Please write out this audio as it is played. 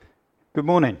Good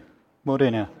morning.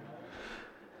 Morena.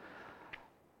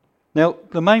 Now,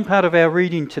 the main part of our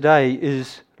reading today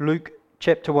is Luke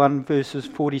chapter 1, verses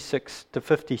 46 to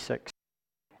 56.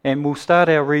 And we'll start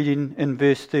our reading in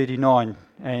verse 39,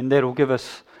 and that'll give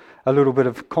us a little bit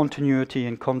of continuity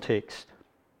and context.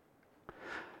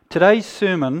 Today's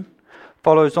sermon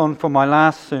follows on from my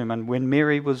last sermon when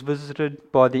Mary was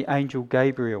visited by the angel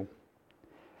Gabriel.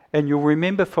 And you'll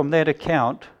remember from that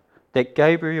account that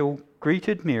Gabriel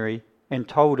greeted Mary and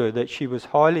told her that she was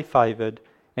highly favoured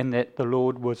and that the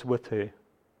Lord was with her.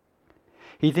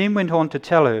 He then went on to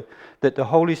tell her that the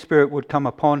Holy Spirit would come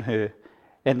upon her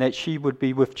and that she would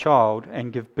be with child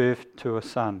and give birth to a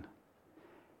son.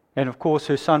 And of course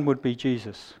her son would be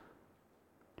Jesus.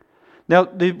 Now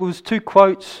there was two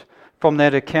quotes from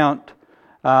that account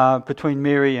between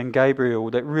Mary and Gabriel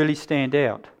that really stand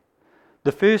out.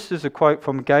 The first is a quote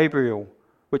from Gabriel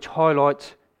which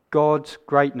highlights God's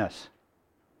greatness.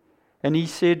 And he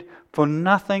said, "For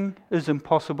nothing is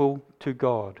impossible to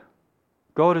God."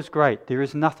 God is great. There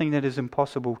is nothing that is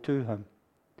impossible to him.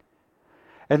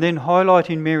 And then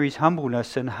highlighting Mary's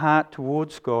humbleness and heart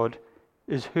towards God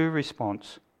is her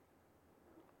response,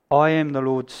 "I am the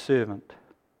Lord's servant."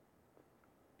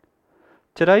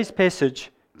 Today's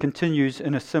passage continues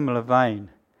in a similar vein.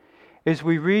 As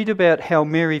we read about how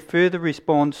Mary further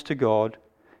responds to God,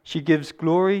 she gives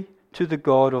glory to the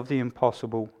God of the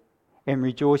impossible and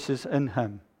rejoices in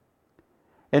him.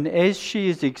 And as she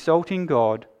is exalting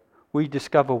God, we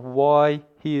discover why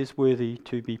he is worthy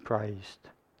to be praised.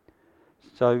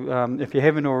 So if you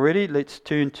haven't already, let's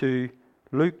turn to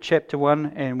Luke chapter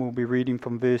 1 and we'll be reading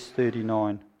from verse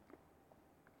 39.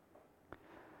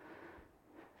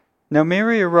 Now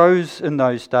Mary arose in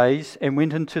those days and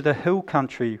went into the hill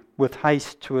country with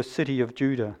haste to a city of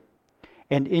Judah,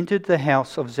 and entered the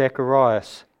house of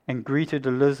Zacharias and greeted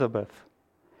Elizabeth.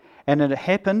 And it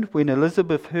happened when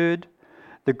Elizabeth heard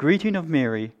the greeting of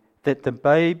Mary that the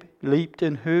babe leaped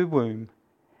in her womb,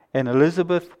 and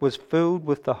Elizabeth was filled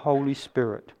with the Holy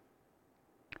Spirit.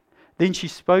 Then she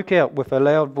spoke out with a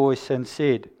loud voice and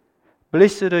said,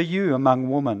 "Blessed are you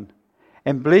among women,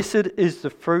 and blessed is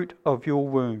the fruit of your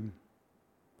womb.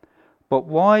 But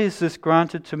why is this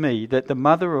granted to me, that the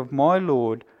mother of my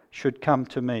Lord should come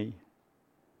to me?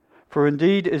 For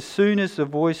indeed, as soon as the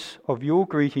voice of your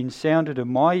greeting sounded in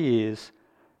my ears,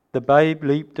 the babe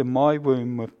leaped in my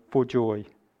womb for joy.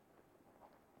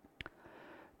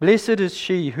 Blessed is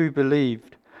she who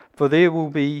believed, for there will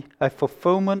be a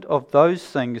fulfillment of those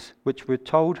things which were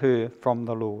told her from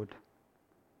the Lord."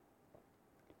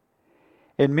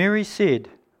 And Mary said,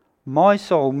 "My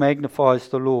soul magnifies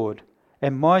the Lord,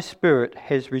 and my spirit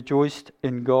has rejoiced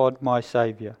in God my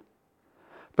Saviour.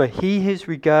 For he has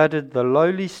regarded the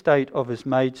lowly state of his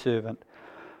maidservant.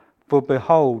 For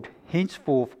behold,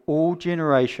 henceforth all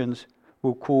generations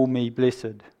will call me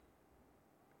blessed.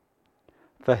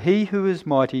 For he who is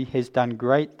mighty has done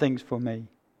great things for me,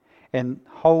 and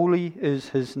holy is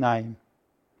his name.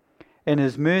 And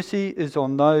his mercy is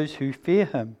on those who fear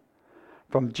him,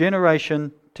 from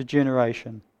generation to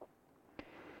generation.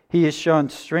 He has shown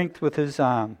strength with his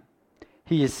arm.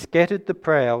 He has scattered the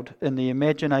proud in the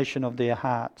imagination of their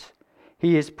hearts.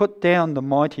 He has put down the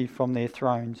mighty from their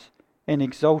thrones and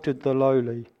exalted the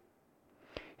lowly.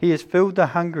 He has filled the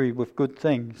hungry with good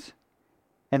things,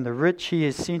 and the rich he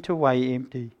has sent away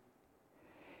empty.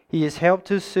 He has helped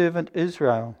his servant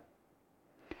Israel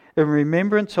in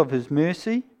remembrance of his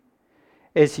mercy,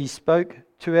 as he spoke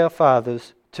to our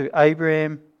fathers, to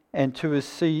Abraham and to his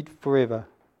seed forever."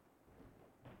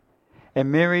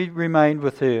 And Mary remained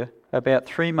with her about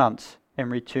 3 months and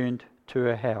returned to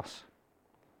her house.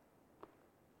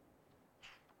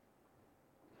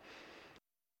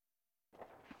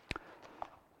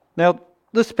 Now,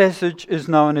 this passage is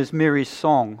known as Mary's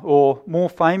Song, or more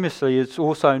famously, it's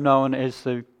also known as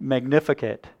the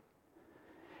Magnificat.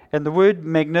 And the word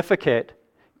Magnificat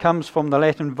comes from the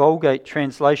Latin Vulgate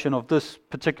translation of this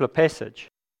particular passage.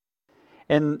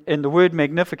 And the word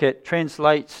Magnificat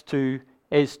translates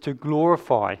as to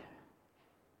glorify.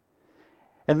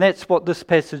 And that's what this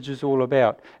passage is all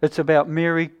about. It's about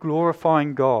Mary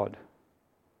glorifying God.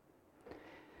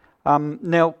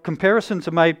 Now, comparisons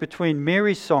are made between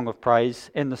Mary's song of praise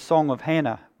and the song of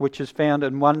Hannah, which is found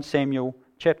in 1 Samuel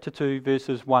chapter 2,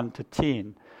 verses 1 to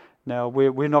 10. Now,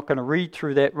 we're not going to read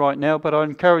through that right now, but I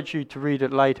encourage you to read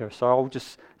it later, so I'll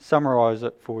just summarise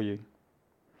it for you.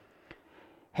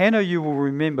 Hannah, you will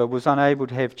remember, was unable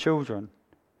to have children.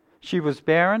 She was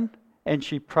barren, and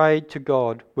she prayed to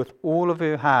God with all of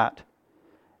her heart,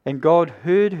 and God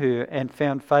heard her and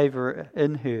found favour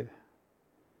in her.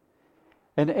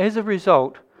 And as a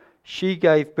result, she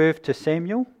gave birth to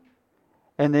Samuel,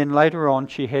 and then later on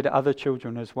she had other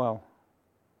children as well.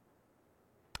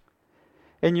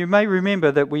 And you may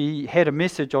remember that we had a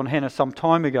message on Hannah some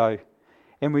time ago,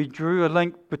 and we drew a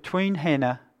link between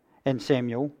Hannah and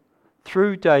Samuel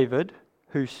through David,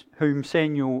 whom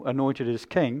Samuel anointed as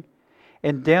king,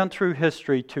 and down through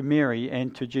history to Mary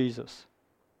and to Jesus.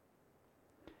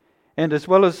 And as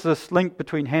well as this link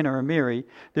between Hannah and Mary,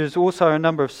 there's also a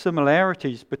number of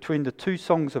similarities between the two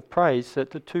songs of praise that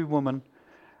the two women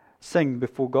sing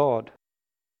before God.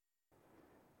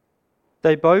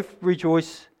 They both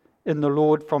rejoice in the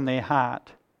Lord from their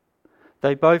heart.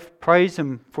 They both praise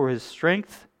Him for His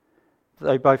strength,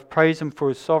 they both praise Him for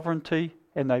His sovereignty,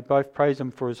 and they both praise Him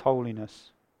for His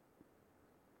holiness.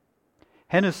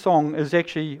 Hannah's song is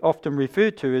actually often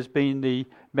referred to as being the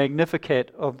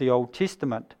Magnificat of the Old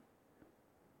Testament.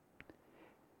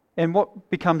 And what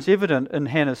becomes evident in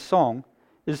Hannah's song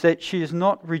is that she is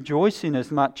not rejoicing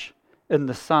as much in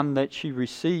the son that she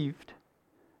received.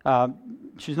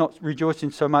 She's not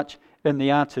rejoicing so much in the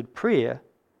answered prayer,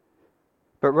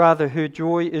 but rather her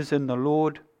joy is in the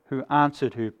Lord who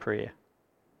answered her prayer.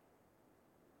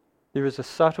 There is a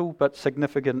subtle but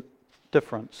significant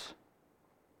difference.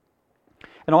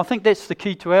 And I think that's the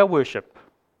key to our worship.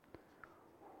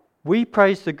 We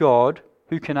praise the God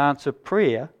who can answer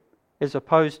prayer as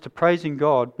opposed to praising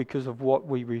God because of what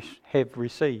we have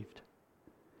received.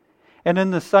 And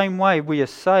in the same way, we are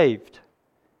saved,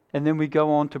 and then we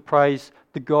go on to praise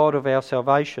the God of our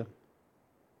salvation.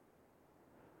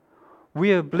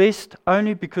 We are blessed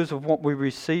only because of what we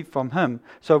receive from Him,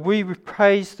 so we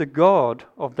praise the God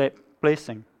of that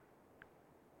blessing.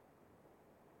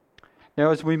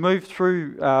 Now, as we move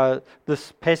through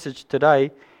this passage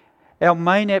today, our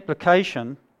main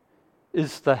application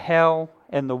is the how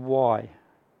and the why.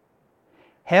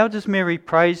 How does Mary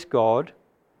praise God,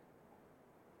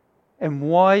 and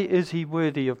why is He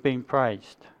worthy of being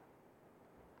praised?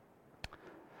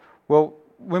 Well,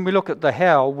 when we look at the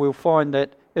how, we'll find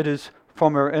that it is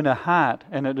from her inner heart,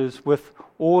 and it is with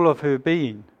all of her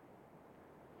being.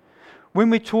 When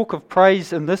we talk of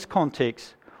praise in this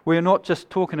context, we're not just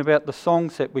talking about the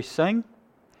songs that we sing,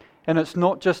 and it's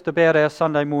not just about our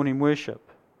Sunday morning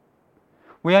worship.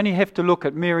 We only have to look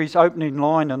at Mary's opening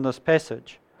line in this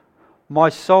passage. My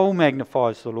soul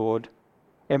magnifies the Lord,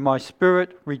 and my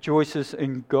spirit rejoices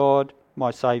in God, my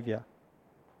Saviour.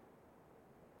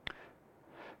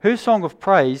 Her song of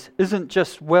praise isn't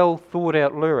just well thought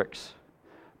out lyrics,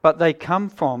 but they come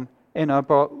from and are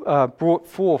brought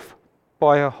forth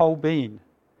by her whole being.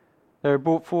 They are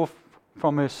brought forth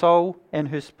from her soul and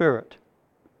her spirit.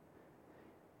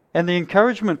 And the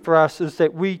encouragement for us is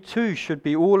that we too should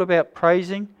be all about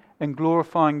praising and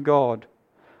glorifying God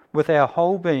with our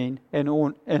whole being in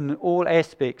all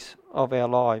aspects of our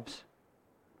lives.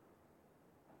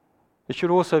 It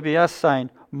should also be us saying,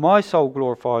 my soul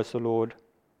glorifies the Lord,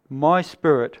 my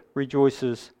spirit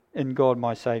rejoices in God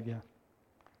my Saviour.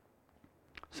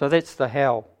 So that's the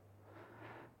how.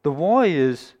 The why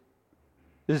is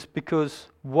because,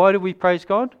 why do we praise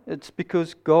God? It's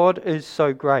because God is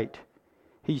so great.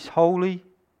 He's holy,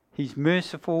 He's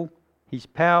merciful, He's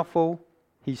powerful,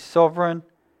 He's sovereign,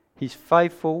 He's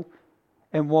faithful,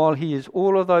 and while He is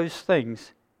all of those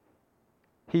things,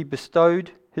 He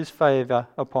bestowed His favour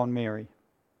upon Mary.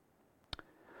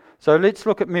 So let's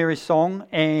look at Mary's song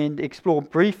and explore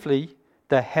briefly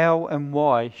the how and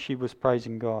why she was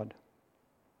praising God.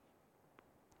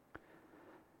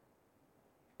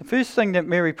 The first thing that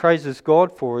Mary praises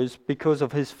God for is because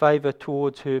of His favour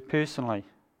towards her personally.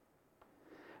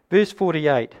 Verse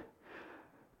 48,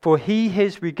 for He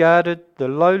has regarded the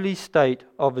lowly state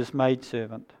of His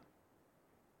maidservant.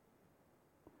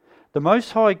 The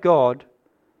Most High God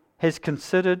has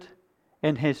considered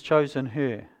and has chosen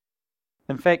her.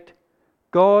 In fact,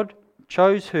 God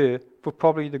chose her for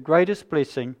probably the greatest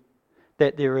blessing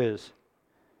that there is.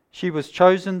 She was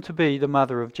chosen to be the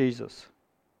mother of Jesus.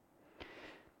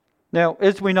 Now,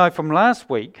 as we know from last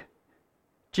week,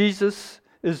 Jesus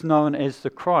is known as the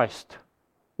Christ,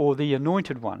 or the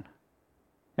Anointed One.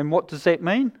 And what does that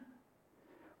mean?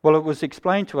 Well, it was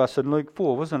explained to us in Luke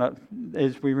 4, wasn't it,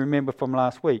 as we remember from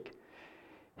last week.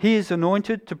 He is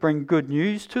anointed to bring good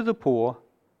news to the poor,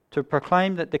 to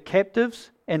proclaim that the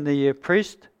captives and the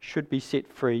oppressed should be set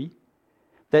free,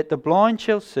 that the blind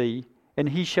shall see, and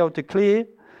he shall declare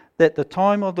that the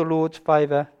time of the Lord's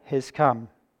favour has come.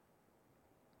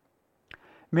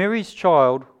 Mary's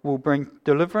child will bring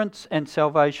deliverance and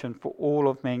salvation for all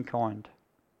of mankind.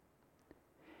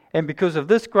 And because of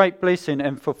this great blessing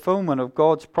and fulfillment of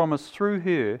God's promise through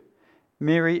her,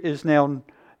 Mary is now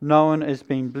known as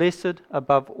being blessed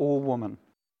above all women.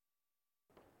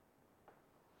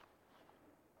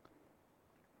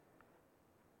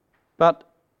 But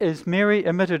as Mary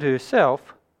admitted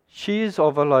herself, she is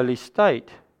of a lowly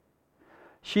state.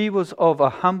 She was of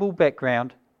a humble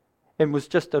background and was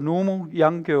just a normal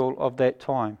young girl of that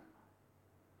time.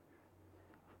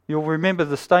 You'll remember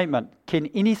the statement, "Can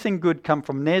anything good come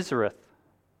from Nazareth?"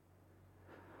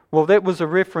 Well, that was a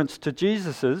reference to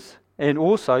Jesus's and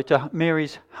also to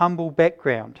Mary's humble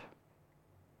background.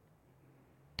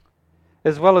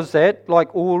 As well as that,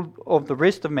 like all of the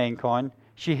rest of mankind,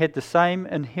 she had the same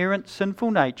inherent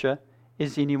sinful nature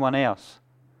as anyone else.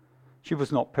 She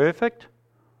was not perfect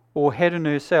or had in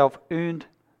herself earned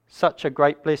such a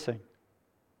great blessing.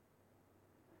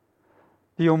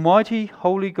 The Almighty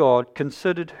Holy God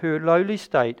considered her lowly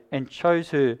state and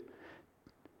chose her,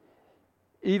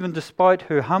 even despite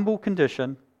her humble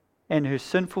condition and her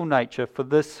sinful nature, for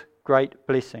this great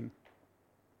blessing.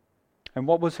 And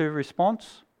what was her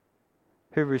response?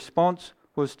 Her response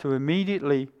was to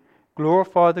immediately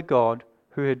glorify the God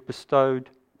who had bestowed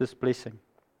this blessing.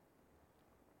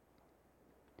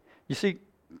 You see,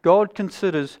 God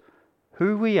considers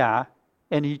who we are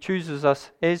and He chooses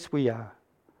us as we are.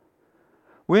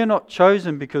 We're not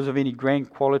chosen because of any grand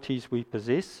qualities we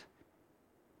possess,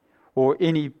 or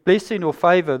any blessing or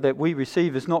favour that we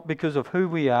receive is not because of who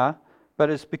we are, but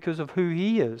it's because of who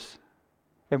He is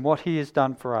and what He has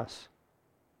done for us.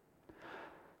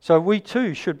 So we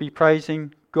too should be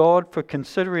praising God for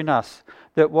considering us,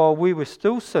 that while we were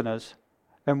still sinners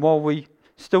and while we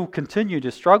still continue to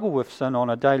struggle with sin on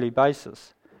a daily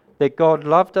basis, that God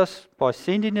loved us by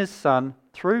sending His Son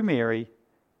through Mary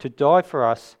to die for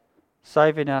us,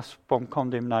 saving us from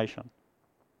condemnation.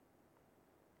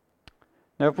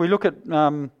 Now, if we look at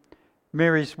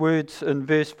Mary's words in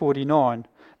verse 49,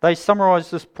 they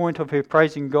summarise this point of her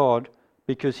praising God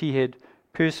because He had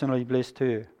personally blessed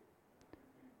her.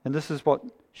 And this is what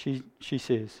she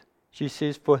says. She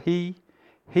says, "For He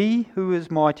who is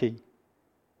mighty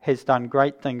has done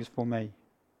great things for me."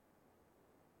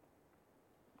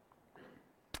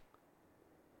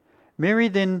 Mary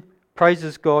then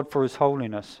praises God for His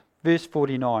holiness. Verse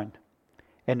 49,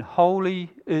 "And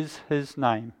holy is His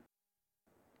name."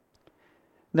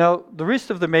 Now, the rest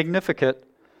of the Magnificat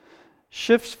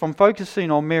shifts from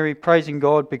focusing on Mary praising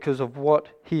God because of what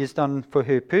He has done for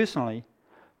her personally,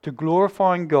 to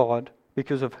glorifying God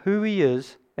because of who He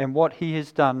is and what He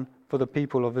has done for the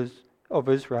people of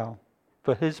Israel,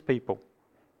 for His people.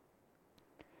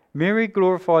 Mary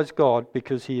glorifies God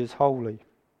because He is holy.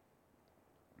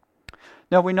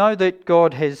 Now, we know that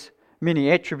God has many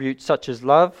attributes such as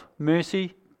love,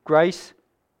 mercy, grace,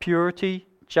 purity,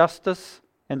 justice,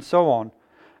 and so on.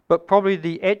 But probably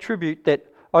the attribute that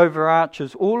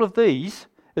overarches all of these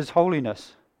is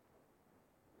holiness.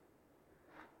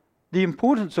 The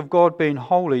importance of God being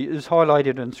holy is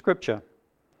highlighted in Scripture.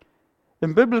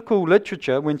 In biblical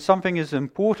literature, when something is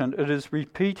important, it is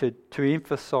repeated to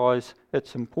emphasize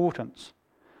its importance.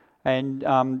 And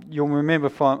you'll remember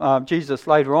from Jesus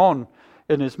later on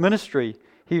in His ministry,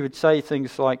 He would say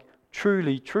things like,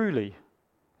 "Truly, truly."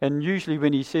 And usually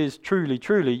when He says "truly,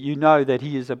 truly," you know that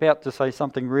He is about to say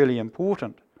something really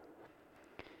important.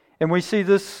 And we see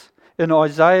this in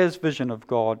Isaiah's vision of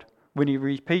God, when he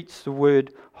repeats the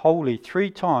word holy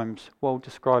 3 times while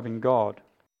describing God.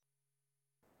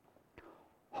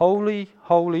 "Holy,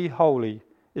 holy, holy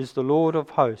is the Lord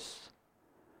of hosts.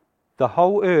 The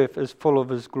whole earth is full of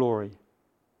His glory."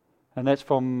 And that's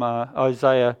from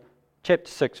Isaiah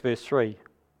chapter 6, verse 3.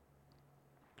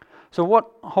 So what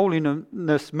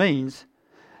holiness means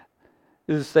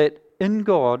is that in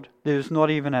God there is not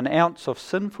even an ounce of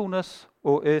sinfulness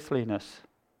or earthliness.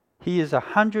 He is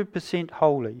 100%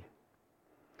 holy.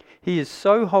 He is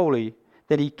so holy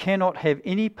that He cannot have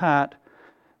any part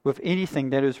with anything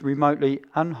that is remotely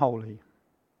unholy.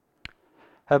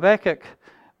 Habakkuk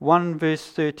 1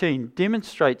 verse 13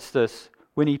 demonstrates this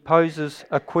when he poses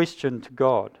a question to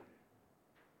God.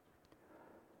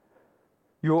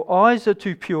 "Your eyes are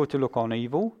too pure to look on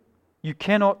evil. You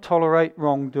cannot tolerate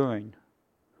wrongdoing.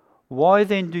 Why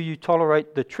then do you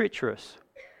tolerate the treacherous?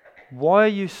 Why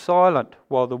are you silent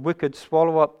while the wicked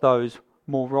swallow up those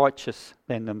more righteous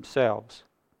than themselves?"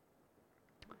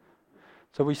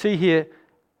 So we see here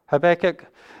Habakkuk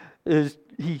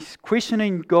he's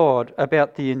questioning God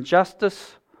about the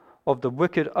injustice of the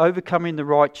wicked overcoming the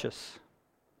righteous.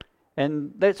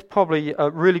 And that's probably a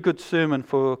really good sermon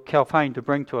for Calphane to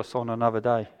bring to us on another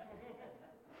day.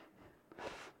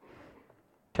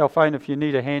 Calphane, if you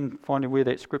need a hand finding where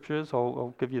that scripture is,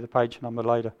 I'll give you the page number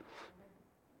later.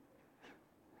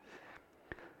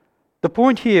 The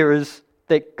point here is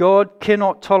that God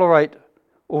cannot tolerate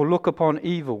or look upon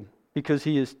evil because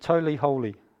He is totally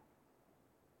holy.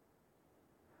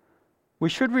 we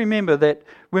should remember that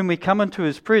when we come into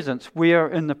His presence, we are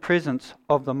in the presence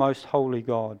of the most holy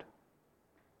God.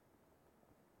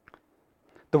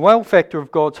 The wow factor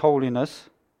of God's holiness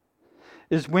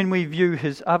is when we view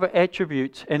His other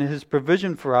attributes and His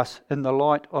provision for us in the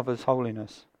light of His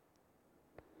holiness.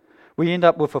 We end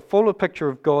up with a fuller picture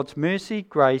of God's mercy,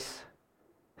 grace,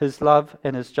 His love,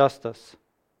 and His justice.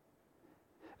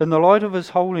 In the light of His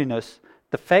holiness,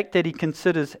 the fact that He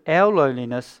considers our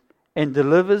lowliness and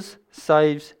delivers,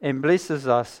 saves, and blesses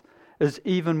us is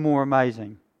even more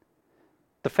amazing.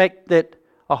 The fact that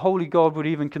a holy God would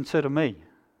even consider me.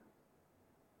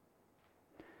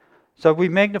 So we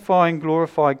magnify and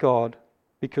glorify God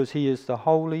because He is the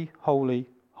holy, holy,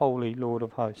 holy Lord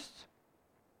of hosts.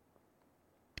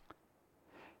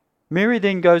 Mary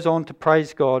then goes on to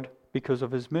praise God because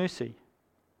of His mercy.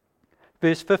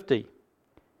 Verse 50,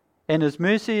 and His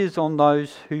mercy is on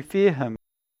those who fear Him,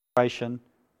 generation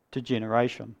to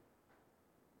generation.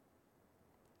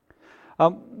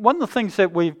 One of the things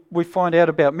that we find out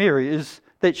about Mary is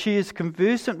that she is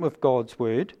conversant with God's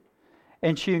word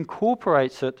and she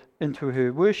incorporates it into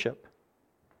her worship.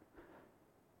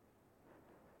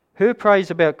 Her praise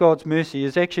about God's mercy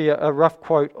is actually a rough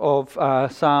quote of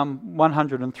Psalm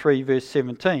 103 verse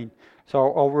 17.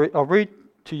 So I'll read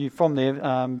to you from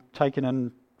there, taken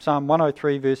in Psalm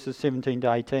 103 verses 17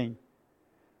 to 18.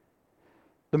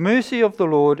 The mercy of the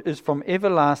Lord is from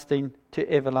everlasting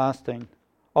to everlasting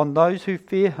on those who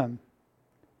fear Him,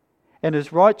 and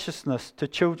His righteousness to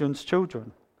children's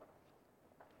children,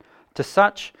 to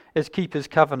such as keep His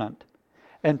covenant,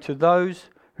 and to those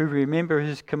who remember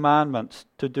His commandments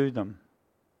to do them.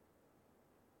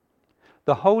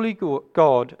 The holy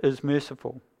God is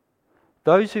merciful.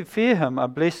 Those who fear Him are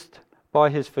blessed by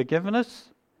His forgiveness,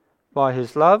 by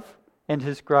His love, and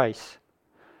His grace.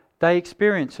 They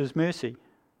experience His mercy.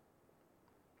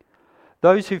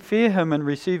 Those who fear Him and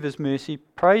receive His mercy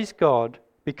praise God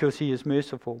because He is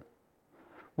merciful.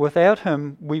 Without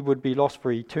Him, we would be lost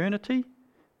for eternity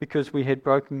because we had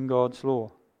broken God's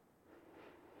law.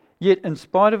 Yet, in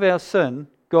spite of our sin,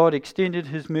 God extended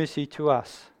His mercy to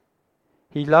us.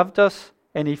 He loved us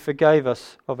and He forgave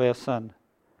us of our sin.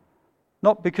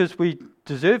 Not because we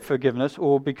deserved forgiveness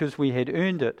or because we had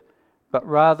earned it, but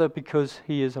rather because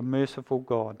He is a merciful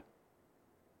God.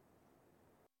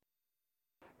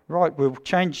 Right, we'll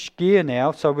change gear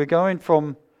now. So we're going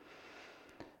from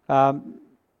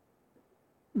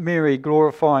Mary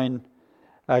glorifying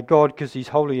God because He's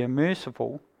holy and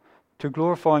merciful to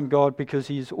glorifying God because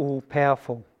He is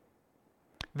all-powerful.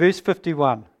 Verse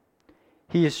 51,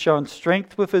 He has shown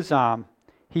strength with His arm.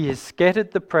 He has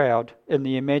scattered the proud in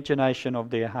the imagination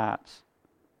of their hearts.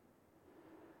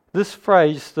 This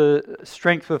phrase, the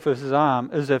strength with His arm,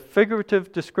 is a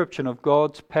figurative description of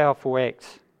God's powerful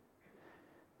acts.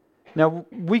 Now,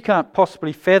 we can't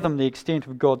possibly fathom the extent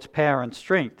of God's power and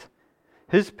strength.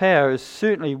 His power is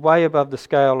certainly way above the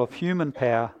scale of human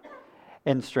power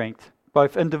and strength,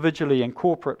 both individually and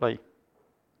corporately.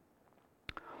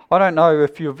 I don't know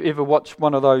if you've ever watched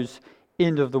one of those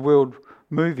end-of-the-world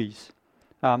movies.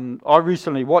 I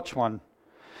recently watched one,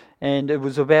 and it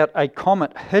was about a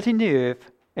comet hitting the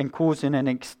Earth and causing an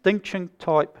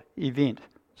extinction-type event.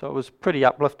 So it was pretty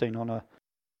uplifting on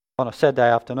a Saturday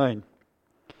afternoon.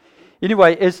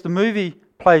 Anyway, as the movie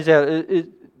plays out,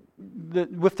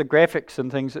 with the graphics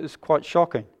and things, it's quite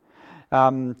shocking.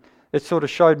 It sort of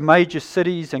showed major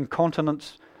cities and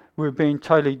continents were being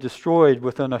totally destroyed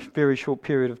within a very short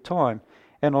period of time,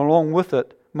 and along with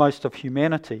it, most of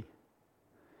humanity.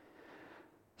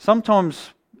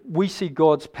 Sometimes we see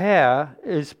God's power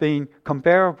as being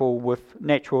comparable with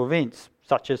natural events,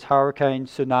 such as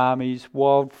hurricanes, tsunamis,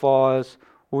 wildfires,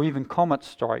 or even comet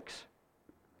strikes.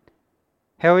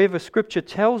 However, Scripture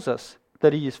tells us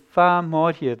that He is far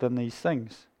mightier than these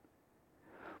things.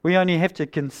 We only have to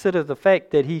consider the fact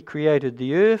that He created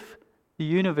the earth, the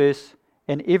universe,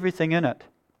 and everything in it.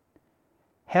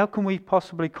 How can we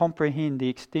possibly comprehend the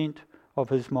extent of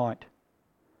His might?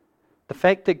 The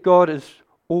fact that God is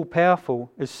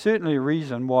all-powerful is certainly a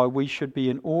reason why we should be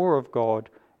in awe of God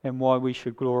and why we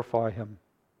should glorify Him.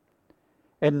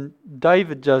 And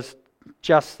David does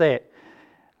just that.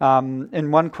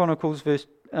 In 1 Chronicles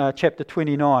chapter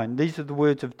 29, these are the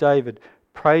words of David,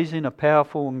 praising a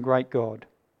powerful and great God.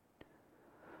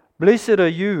 Blessed are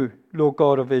you, Lord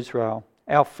God of Israel,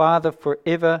 our Father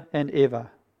forever and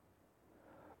ever.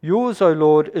 Yours, O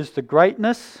Lord, is the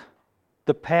greatness,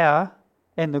 the power,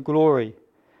 and the glory,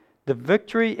 the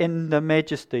victory and the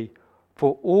majesty,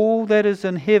 for all that is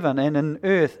in heaven and in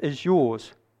earth is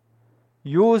yours.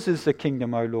 Yours is the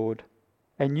kingdom, O Lord,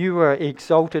 and you are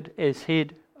exalted as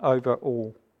head over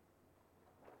all.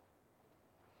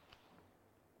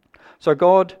 So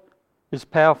God is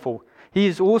powerful. He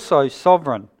is also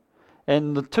sovereign,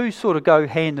 and the two sort of go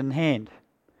hand in hand.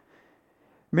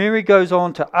 Mary goes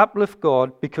on to uplift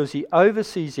God because he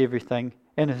oversees everything,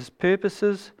 and his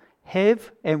purposes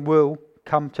have and will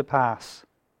come to pass.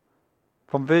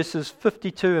 From verses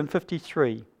 52 and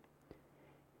 53,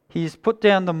 he has put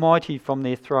down the mighty from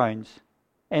their thrones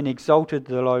and exalted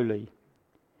the lowly.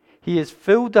 He has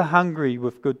filled the hungry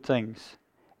with good things,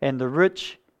 and the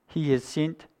rich he has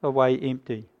sent away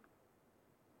empty.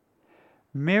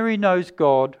 Mary knows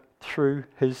God through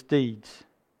his deeds.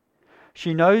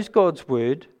 She knows God's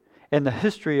word and the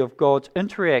history of God's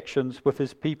interactions with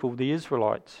his people, the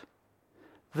Israelites.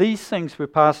 These things were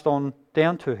passed on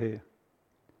down to her,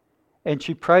 and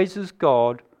she praises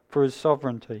God for his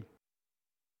sovereignty.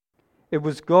 It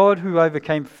was God who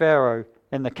overcame Pharaoh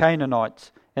and the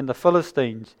Canaanites and the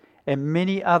Philistines and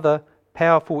many other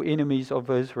powerful enemies of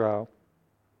Israel.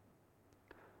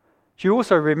 She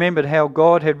also remembered how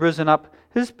God had risen up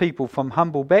his people from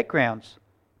humble backgrounds,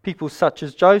 people such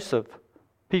as Joseph,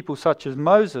 people such as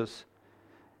Moses,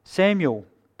 Samuel,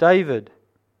 David,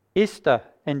 Esther,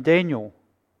 and Daniel.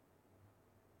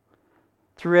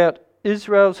 Throughout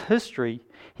Israel's history,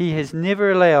 he has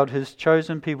never allowed his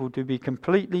chosen people to be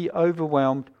completely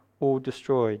overwhelmed or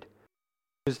destroyed,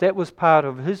 because that was part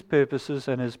of his purposes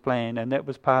and his plan, and that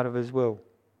was part of his will.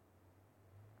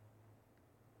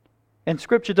 And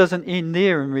Scripture doesn't end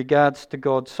there in regards to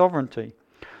God's sovereignty.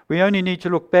 We only need to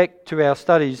look back to our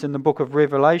studies in the book of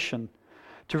Revelation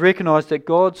to recognise that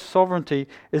God's sovereignty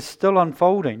is still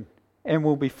unfolding and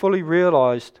will be fully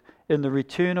realised in the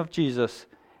return of Jesus,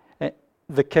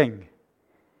 the King,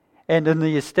 and in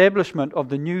the establishment of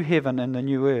the new heaven and the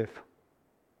new earth.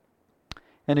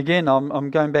 And again,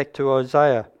 I'm going back to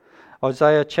Isaiah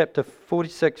chapter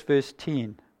 46, verse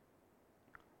 10.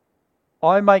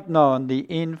 I make known the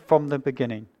end from the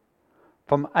beginning,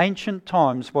 from ancient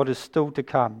times what is still to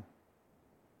come.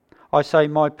 I say,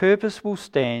 my purpose will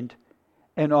stand,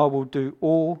 and I will do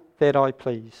all that I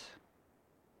please.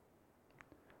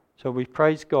 So we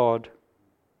praise God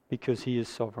because he is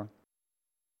sovereign.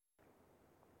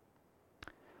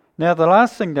 Now the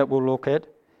last thing that we'll look at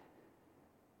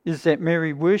is that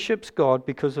Mary worships God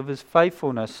because of his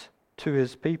faithfulness to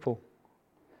his people.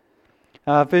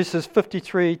 Verses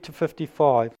 53 to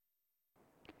 55.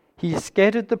 He has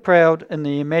scattered the proud in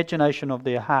the imagination of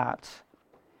their hearts.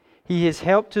 He has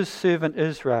helped his servant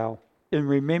Israel in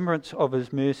remembrance of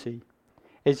his mercy,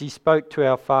 as he spoke to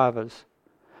our fathers,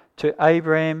 to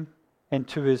Abraham and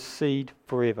to his seed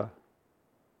forever.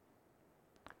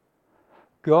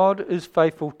 God is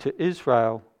faithful to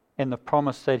Israel and the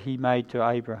promise that he made to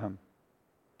Abraham.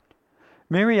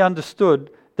 Mary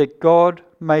understood that God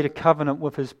made a covenant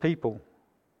with his people.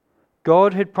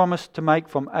 God had promised to make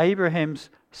from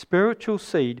Abraham's spiritual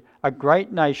seed a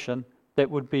great nation that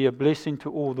would be a blessing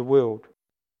to all the world.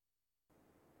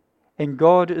 And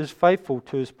God is faithful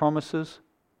to his promises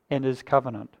and his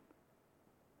covenant.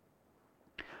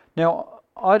 Now,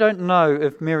 I don't know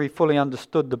if Mary fully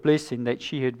understood the blessing that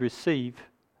she had received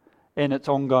and its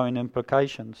ongoing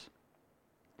implications.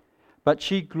 But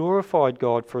she glorified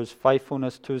God for his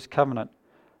faithfulness to his covenant,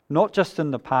 not just in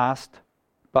the past,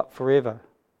 but forever.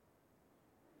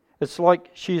 It's like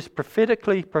she is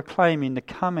prophetically proclaiming the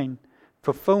coming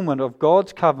fulfillment of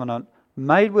God's covenant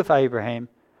made with Abraham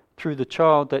through the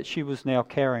child that she was now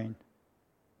carrying.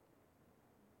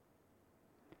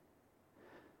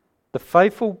 The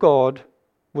faithful God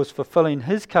was fulfilling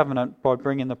his covenant by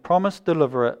bringing the promised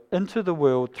deliverer into the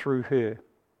world through her.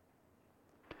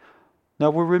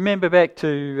 Now we'll remember back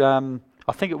to,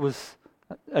 I think it was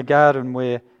a garden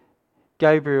where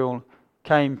Gabriel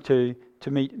came to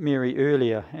meet Mary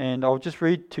earlier. And I'll just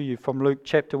read to you from Luke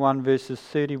chapter 1, verses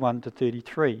 31 to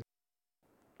 33.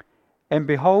 And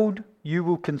behold, you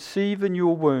will conceive in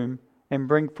your womb and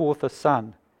bring forth a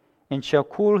son, and shall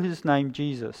call his name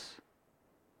Jesus.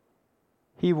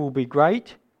 He will be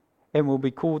great and will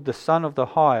be called the Son of the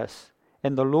Highest,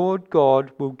 and the Lord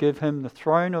God will give him the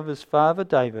throne of his father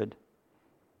David,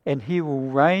 and he will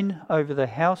reign over the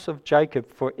house of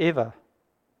Jacob forever,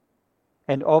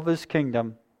 and of his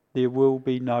kingdom there will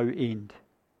be no end.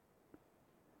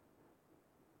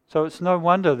 So it's no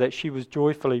wonder that she was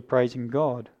joyfully praising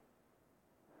God.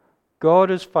 God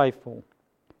is faithful.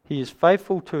 He is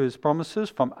faithful to his promises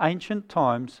from ancient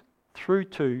times through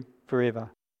to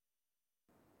forever.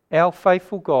 Our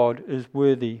faithful God is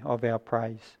worthy of our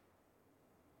praise.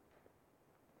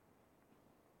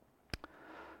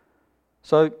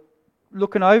 So,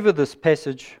 looking over this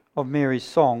passage of Mary's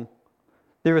song,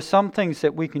 there are some things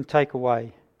that we can take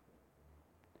away.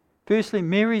 Firstly,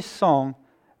 Mary's song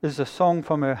is a song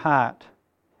from her heart.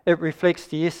 It reflects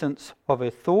the essence of her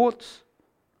thoughts,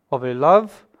 of her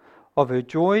love, of her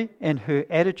joy, and her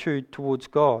attitude towards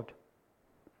God.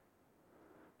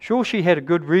 Sure, she had a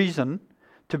good reason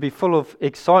to be full of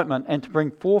excitement and to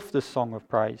bring forth this song of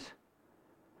praise.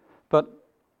 But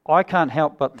I can't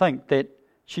help but think that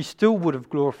she still would have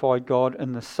glorified God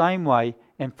in the same way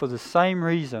and for the same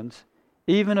reasons,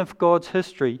 even if God's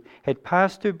history had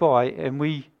passed her by and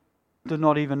we did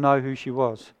not even know who she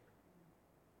was.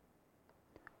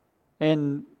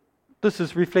 And this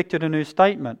is reflected in her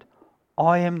statement,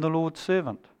 I am the Lord's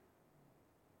servant.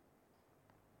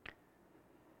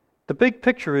 The big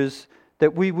picture is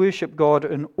that we worship God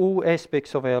in all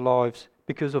aspects of our lives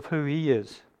because of who He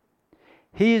is.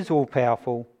 He is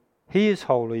all-powerful, He is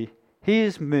holy, He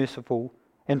is merciful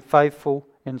and faithful,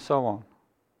 and so on.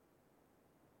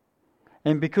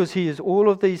 And because He is all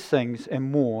of these things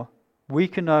and more, we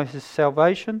can know His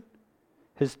salvation,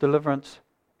 His deliverance,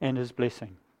 and His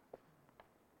blessing.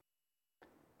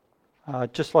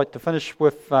 I'd just like to finish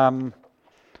with a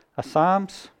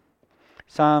Psalms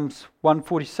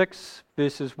 146,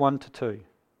 verses 1 to 2.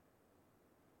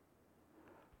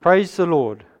 Praise the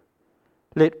Lord.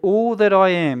 Let all that I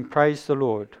am praise the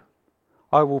Lord.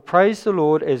 I will praise the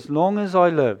Lord as long as I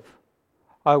live.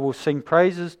 I will sing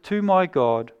praises to my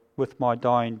God with my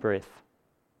dying breath.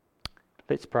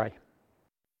 Let's pray.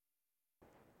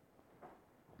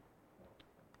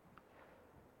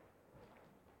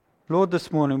 Lord,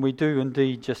 this morning we do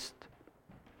indeed just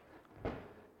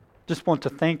want to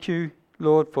thank you,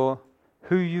 Lord, for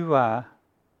who you are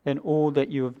and all that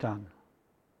you have done.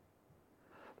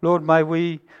 Lord, may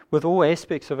we, with all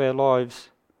aspects of our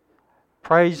lives,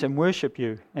 praise and worship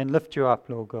you and lift you up,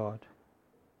 Lord God.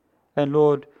 And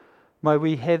Lord, may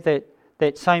we have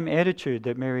that same attitude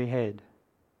that Mary had.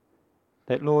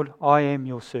 That, Lord, I am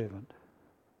your servant.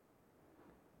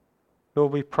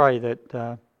 Lord, we pray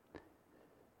that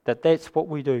that's what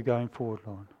we do going forward,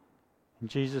 Lord. In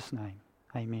Jesus' name,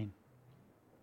 amen.